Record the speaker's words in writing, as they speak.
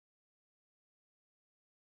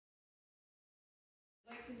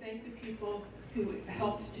to thank the people who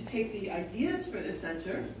helped to take the ideas for the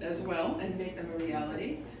center as well and make them a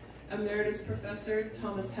reality. Emeritus Professor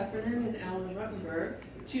Thomas Heffernan and Alan Ruttenberg,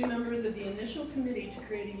 two members of the initial committee to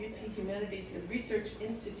create a UT Humanities Research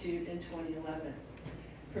Institute in 2011.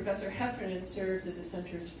 Professor Heffernan served as the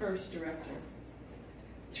center's first director.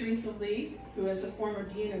 Teresa Lee, who as a former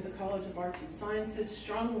dean of the College of Arts and Science, has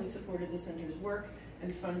strongly supported the center's work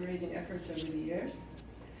and fundraising efforts over the years.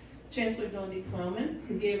 Chancellor Don Denbo,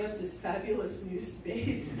 who gave us this fabulous new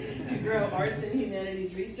space to grow arts and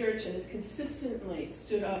humanities research and has consistently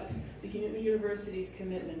stood up the university's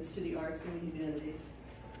commitments to the arts and the humanities.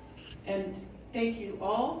 And thank you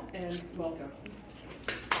all, and welcome.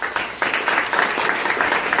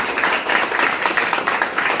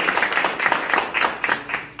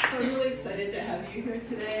 So I'm really excited to have you here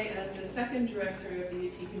today as the second director of the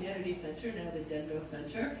UT Humanities Center, now the Denbo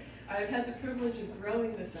Center. I've had the privilege of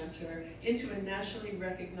growing the center into a nationally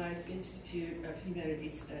recognized institute of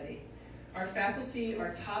humanities study. Our faculty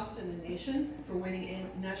are tops in the nation for winning in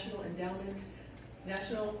National Endowment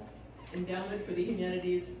for the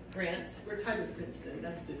Humanities grants. We're tied with Princeton,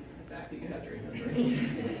 that's the fact that you have to remember.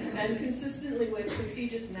 And consistently win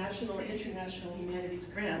prestigious national and international humanities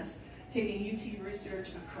grants, taking UT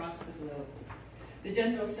research across the globe. The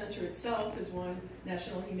Denbo Center itself has won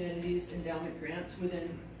National Humanities Endowment grants.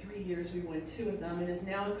 Within 3 years, we won 2 of them, and is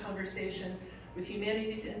now in conversation with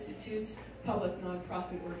humanities institutes, public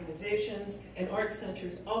nonprofit organizations, and art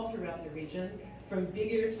centers all throughout the region, from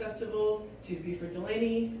Big Ears Festival to Buford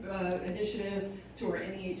Delaney initiatives to our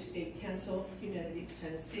NEH State Council, Humanities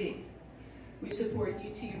Tennessee. We support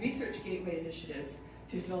UT Research Gateway initiatives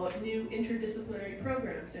to develop new interdisciplinary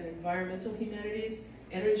programs in environmental humanities,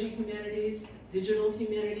 energy humanities, digital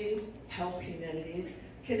humanities, health humanities,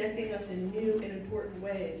 connecting us in new and important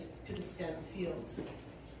ways to the STEM fields.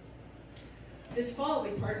 This fall,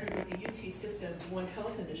 we partnered with the UT System's One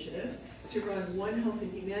Health initiative to run One Health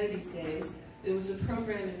and Humanities Days. It was a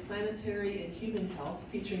program in planetary and human health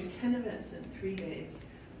featuring 10 events in 3 days.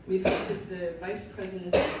 We've hosted the Vice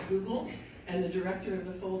President of Google and the Director of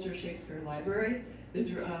the Folger Shakespeare Library.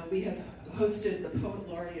 We have hosted the Poet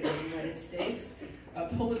Laureate of the United States, a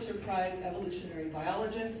Pulitzer Prize evolutionary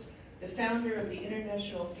biologist, the founder of the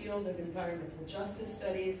international field of environmental justice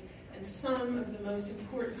studies, and some of the most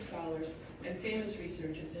important scholars and famous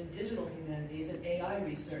researchers in digital humanities and AI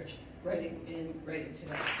research writing today.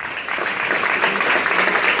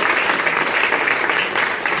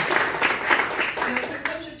 Now, it's my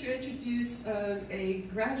pleasure to introduce a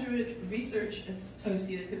graduate research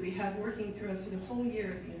associate that we have working through us for the whole year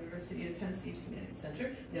at the University of Tennessee's Humanities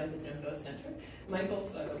Center, now the Denbo Center, Michael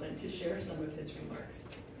Sutherland, to share some of his remarks.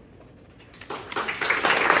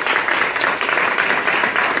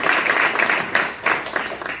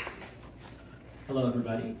 Hello,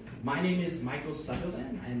 everybody. My name is Michael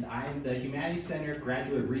Sutherland, and I am the Humanities Center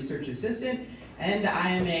Graduate Research Assistant, and I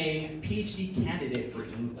am a PhD candidate for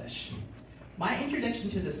English. My introduction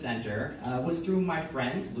to the center was through my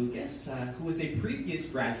friend, Lucas, who was a previous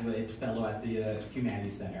graduate fellow at the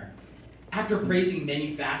Humanities Center. After praising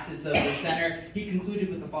many facets of the center, he concluded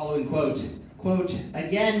with the following quote,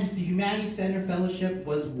 "Again, the Humanities Center Fellowship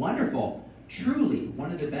was wonderful. Truly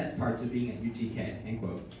one of the best parts of being at UTK, end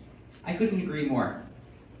quote. I couldn't agree more.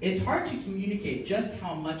 It's hard to communicate just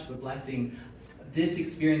how much of a blessing this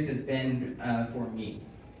experience has been for me.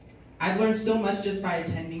 I've learned so much just by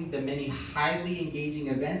attending the many highly engaging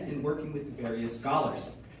events and working with the various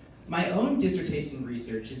scholars. My own dissertation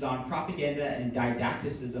research is on propaganda and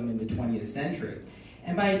didacticism in the 20th century.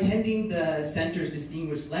 And by attending the center's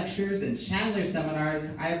distinguished lectures and Chandler seminars,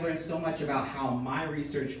 I have learned so much about how my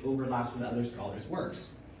research overlaps with other scholars'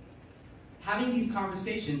 works. Having these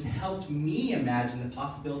conversations helped me imagine the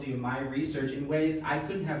possibility of my research in ways I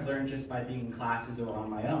couldn't have learned just by being in classes or on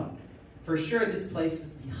my own. For sure, this place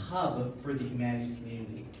is the hub for the humanities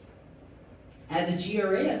community. As a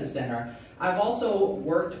GRA at the center, I've also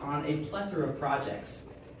worked on a plethora of projects,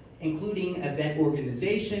 including event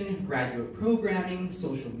organization, graduate programming,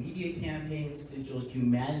 social media campaigns, digital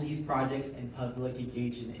humanities projects, and public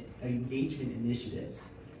engagement initiatives.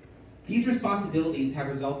 These responsibilities have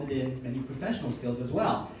resulted in many professional skills as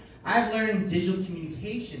well. I've learned digital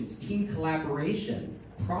communications, team collaboration,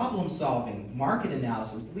 problem solving, market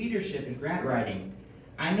analysis, leadership, and grant writing.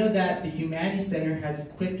 I know that the Humanities Center has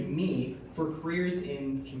equipped me for careers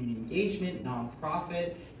in community engagement,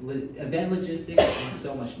 nonprofit, event logistics, and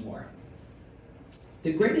so much more.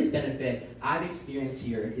 The greatest benefit I've experienced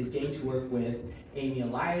here is getting to work with Amy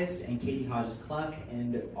Elias and Katie Hodges-Cluck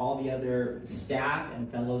and all the other staff and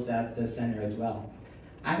fellows at the center as well.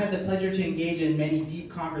 I've had the pleasure to engage in many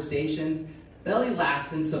deep conversations belly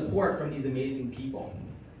laughs and support from these amazing people.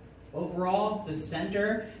 Overall, the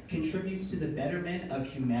center contributes to the betterment of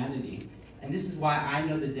humanity. And this is why I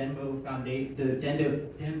know the Denbo Foundation, the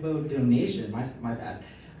Denbo donation, my bad,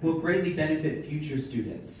 will greatly benefit future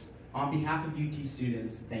students. On behalf of UT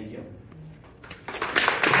students, thank you.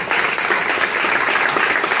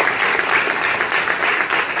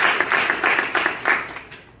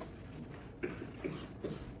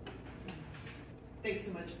 Thanks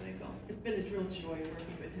so much, Michael. It's been a real joy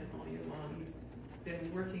working with him all year long. He's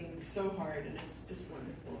been working so hard, and it's just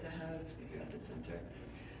wonderful to have you at the center.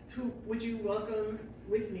 So would you welcome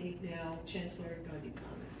with me now Chancellor Don Denbo.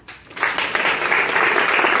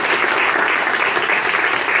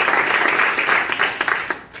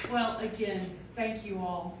 Well, again, thank you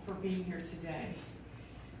all for being here today.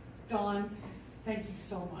 Don, thank you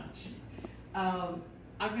so much.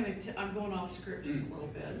 I'm going off script just a little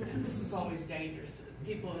bit, and this is always dangerous.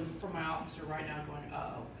 People from my office are right now going,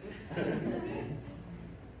 uh-oh.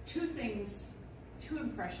 Two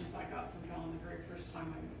impressions I got from Don the very first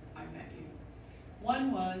time I met you.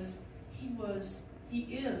 One was, he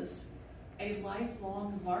is a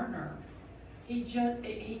lifelong learner. He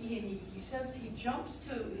says he jumps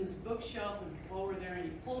to his bookshelf and over there and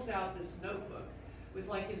he pulls out this notebook with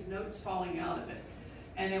like his notes falling out of it.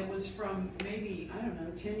 And it was from maybe, I don't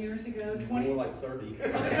know, 10 years ago, 20? More like 30.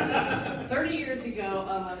 Okay. 30 years ago,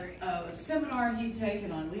 a seminar he'd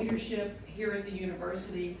taken on leadership here at the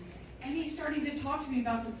university. And he started to talk to me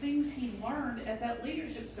about the things he learned at that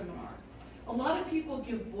leadership seminar. A lot of people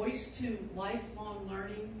give voice to lifelong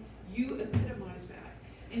learning. You epitomize that.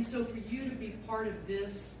 And so for you to be part of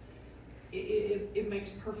this, it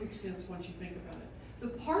makes perfect sense once you think about it. The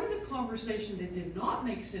part of the conversation that did not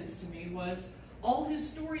make sense to me was all his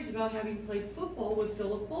stories about having played football with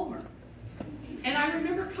Philip Fulmer. And I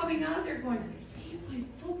remember coming out of there going, he played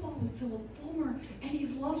football with Philip Fulmer and he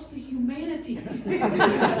loves the humanities.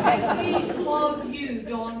 And we love you,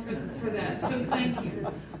 Don, for that. So thank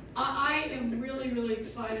you. I am really, really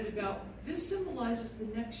excited about this. Symbolizes the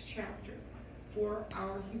next chapter for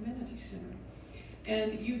our Humanities Center.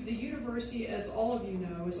 And the university, as all of you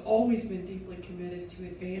know, has always been deeply committed to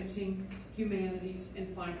advancing humanities and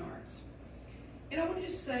fine arts. And I want to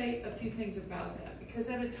just say a few things about that, because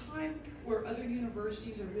at a time where other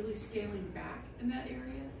universities are really scaling back in that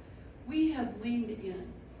area, we have leaned in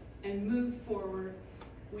and moved forward.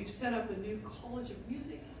 We've set up a new College of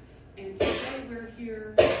Music, and today we're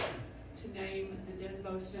here to name the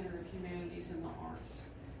Denbo Center of Humanities and the Arts.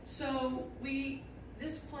 So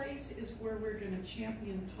this place is where we're going to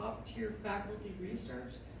champion top-tier faculty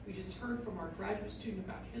research. We just heard from our graduate student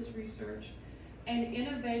about his research, and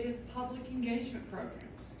innovative public engagement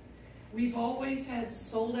programs. We've always had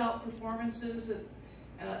sold-out performances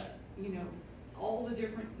at all the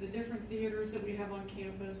different theaters that we have on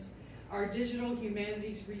campus. Our digital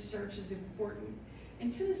humanities research is important,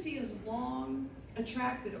 and Tennessee has long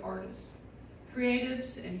attracted artists,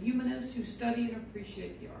 creatives, and humanists who study and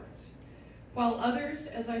appreciate the arts. While others,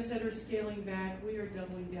 as I said, are scaling back, we are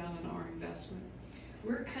doubling down on our investment.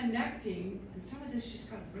 We're connecting, and some of this just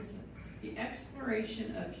got risen, the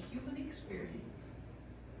exploration of human experience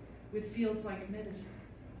with fields like medicine.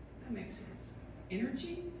 That makes sense.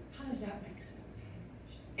 Energy, how does that make sense?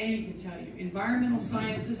 And you can tell you, environmental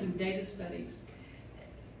sciences and data studies.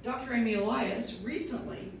 Dr. Amy Elias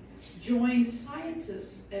recently joined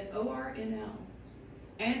scientists at ORNL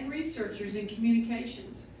and researchers in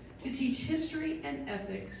communications to teach history and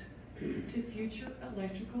ethics to future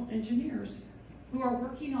electrical engineers who are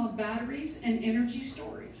working on batteries and energy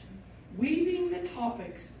storage, weaving the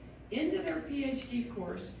topics into their PhD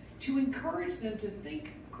course to encourage them to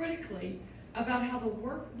think critically about how the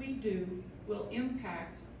work we do will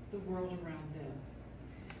impact the world around them.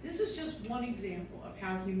 This is just one example of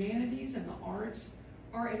how humanities and the arts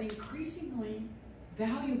are an increasingly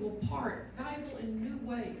valuable in new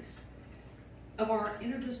ways, of our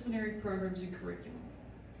interdisciplinary programs and curriculum.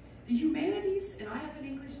 The humanities, and I have an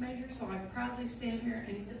English major, so I proudly stand here,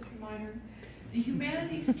 and a history minor. The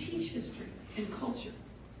humanities teach history and culture,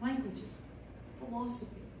 languages,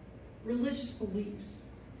 philosophy, religious beliefs.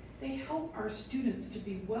 They help our students to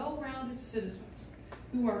be well-rounded citizens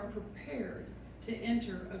who are prepared to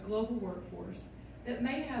enter a global workforce that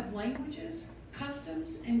may have languages,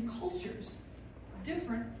 customs, and cultures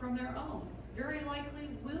different from their own. Very likely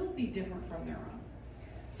will be different from their own.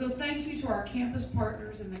 So thank you to our campus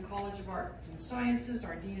partners in the College of Arts and Sciences.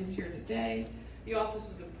 Our dean is here today. The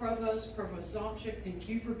Office of the Provost, Provost Zomchik, thank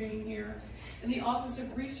you for being here. And the Office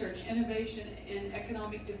of Research, Innovation, and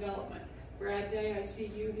Economic Development. Brad Day, I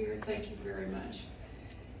see you here. Thank you very much.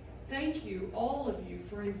 thank you, all of you,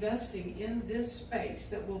 for investing in this space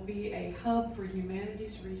that will be a hub for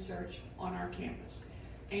humanities research on our campus.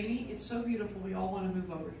 Amy, it's so beautiful, we all want to move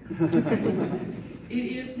over here. It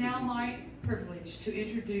is now my privilege to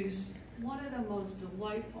introduce one of the most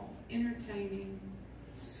delightful, entertaining,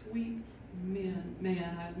 sweet man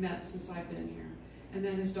I've met since I've been here, and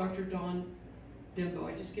that is Dr. Don Denbo.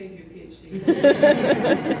 I just gave you a PhD.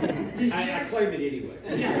 I claim it anyway.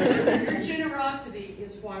 Yeah, your generosity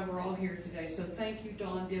is why we're all here today. So thank you,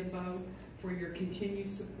 Don Denbo, for your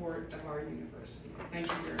continued support of our university. Thank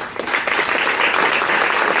you very much.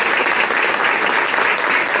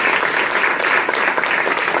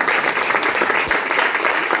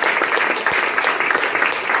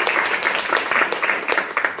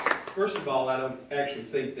 First of all, I don't actually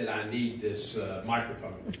think that I need this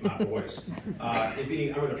microphone with my voice. I'm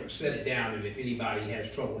going to set it down, and if anybody has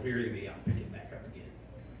trouble hearing me, I'll pick it back up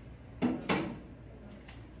again.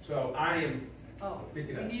 So I am. Oh, pick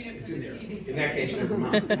it up. we need it It's for in the there. TV. In that case, never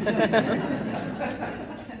mind.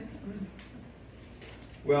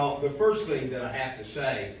 Well, the first thing that I have to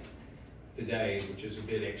say today, which is a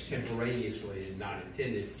bit extemporaneously and not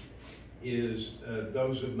intended, is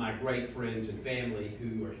those of my great friends and family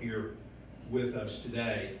who are here with us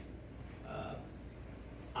today.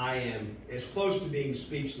 I am as close to being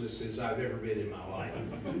speechless as I've ever been in my life,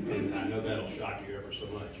 and I know that'll shock you ever so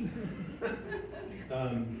much.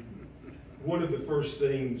 One of the first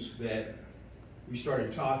things that we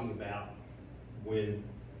started talking about when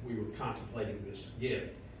we were contemplating this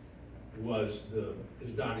gift was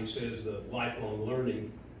as Donnie says, the lifelong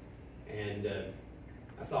learning. And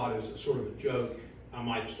I thought as a sort of a joke, I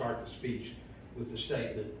might start the speech with the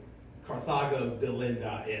statement, Carthago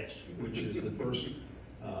delenda est, which is the first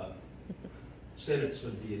sentence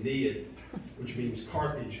of the Aeneid, which means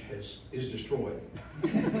Carthage is destroyed.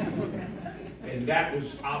 And that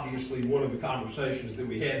was obviously one of the conversations that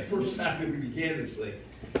we had the first time that we began this thing.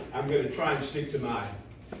 I'm going to try and stick to my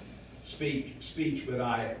speech, but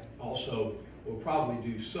I also will probably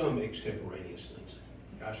do some extemporaneous things.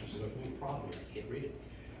 Gosh, this is a little problem. I can't read it.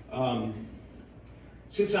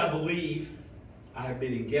 Since I believe I have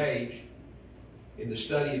been engaged in the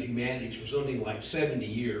study of humanities for something like 70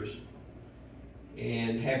 years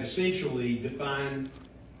and have essentially defined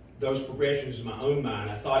those progressions in my own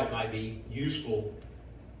mind, I thought it might be useful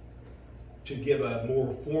to give a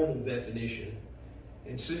more formal definition.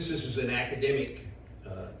 And since this is an academic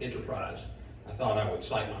enterprise, I thought I would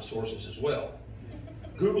cite my sources as well.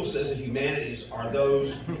 Google says that humanities are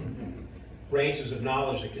those branches of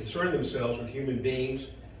knowledge that concern themselves with human beings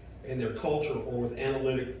and their culture, or with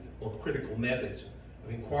analytic or critical methods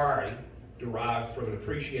of inquiry derived from an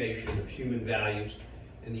appreciation of human values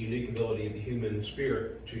and the unique ability of the human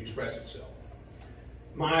spirit to express itself.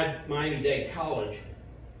 Miami-Dade College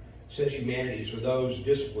says humanities are those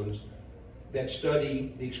disciplines that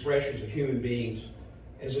study the expressions of human beings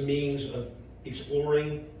as a means of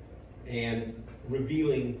exploring and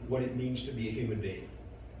revealing what it means to be a human being.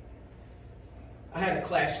 I had a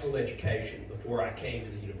classical education before I came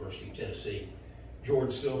to the University of Tennessee.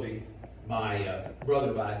 George Sylvie, my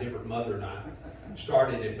brother by a different mother, and I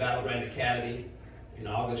started at Battleground Academy in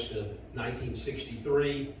August of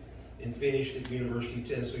 1963 and finished at the University of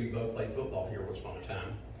Tennessee. We both played football here once upon a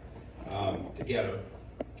time together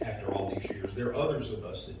after all these years. There are others of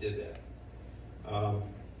us that did that.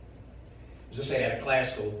 As I say, I had a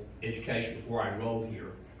classical education before I enrolled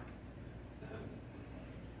here.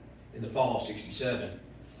 In the fall of '67,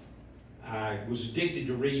 I was addicted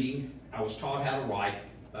to reading. I was taught how to write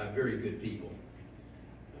by very good people.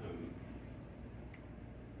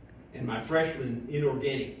 And my freshman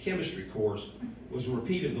inorganic chemistry course was a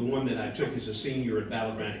repeat of the one that I took as a senior at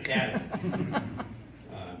Battleground Academy. I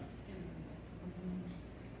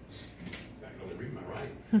can only read my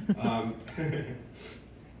writing.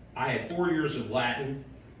 I had 4 years of Latin,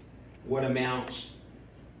 what amounts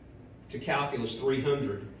to Calculus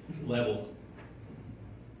 300 level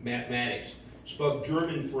mathematics, spoke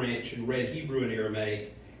German, French, and read Hebrew and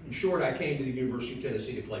Aramaic. In short, I came to the University of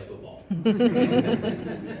Tennessee to play football.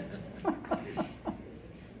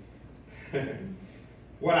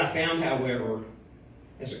 What I found, however,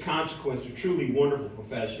 as a consequence of truly wonderful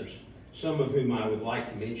professors, some of whom I would like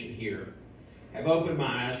to mention here, have opened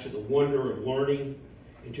my eyes to the wonder of learning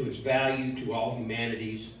and to its value to all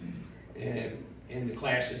humanities and the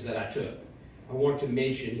classes that I took. I want to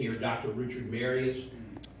mention here Dr. Richard Marius,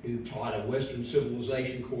 who taught a Western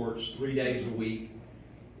Civilization course 3 days a week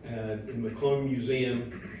in McClone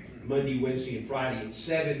Museum, Monday, Wednesday, and Friday at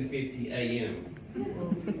 7:50 a.m.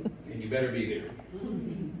 And you better be there.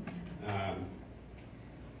 I'd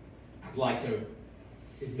like to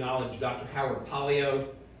acknowledge Dr. Howard Polio,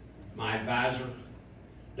 my advisor,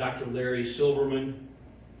 Dr. Larry Silverman,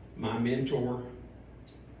 my mentor,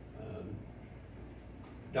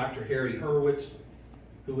 Dr. Harry Hurwitz,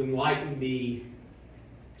 who enlightened me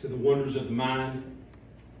to the wonders of the mind,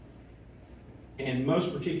 and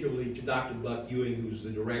most particularly to Dr. Buck Ewing, who's the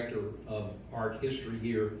director of art history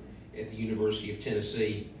here at the University of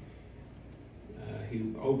Tennessee,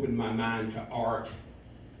 who opened my mind to art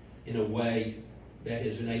in a way that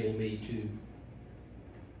has enabled me to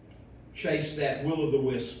chase that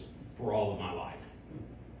will-o'-the-wisp for all of my life.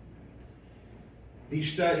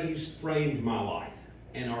 These studies framed my life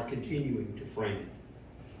and are continuing to frame it,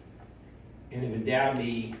 and have endowed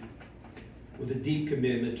me with a deep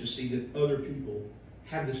commitment to see that other people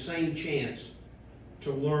have the same chance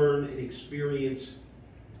to learn and experience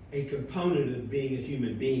a component of being a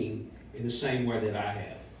human being in the same way that I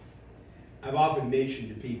have. I've often mentioned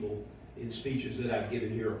to people in speeches that I've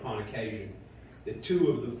given here upon occasion that 2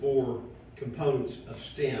 of the 4 components of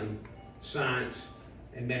STEM, science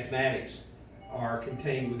and mathematics, are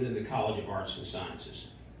contained within the College of Arts and Sciences.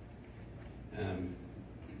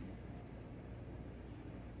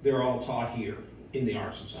 They're all taught here in the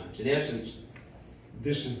arts and science. In essence,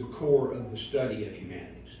 this is the core of the study of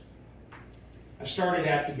humanities. I started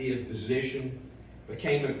out to be a physician,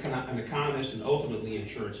 became an economist, and ultimately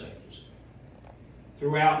insurance agent.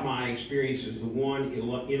 Throughout my experiences, the one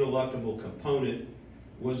ineluctable component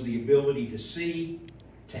was the ability to see,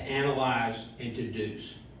 to analyze, and to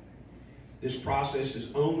deduce. This process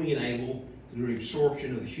is only enabled through the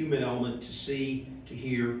absorption of the human element to see, to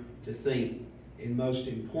hear, to think, and most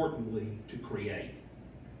importantly, to create.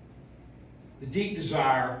 The deep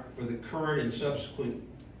desire for the current and subsequent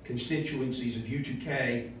constituencies of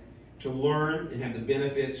UTK to learn and have the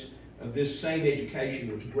benefits of this same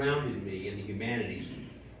education which grounded me in the humanities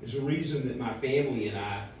is a reason that my family and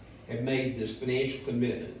I have made this financial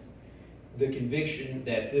commitment. The conviction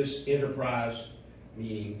that this enterprise,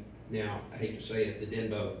 meaning now, I hate to say it, the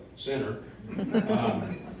Denbo Center,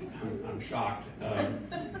 I'm shocked,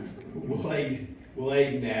 will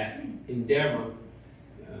aid in that endeavor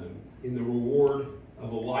in the reward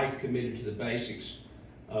of a life committed to the basics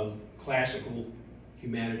of classical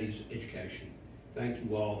humanities education. Thank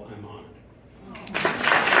you all. I'm honored.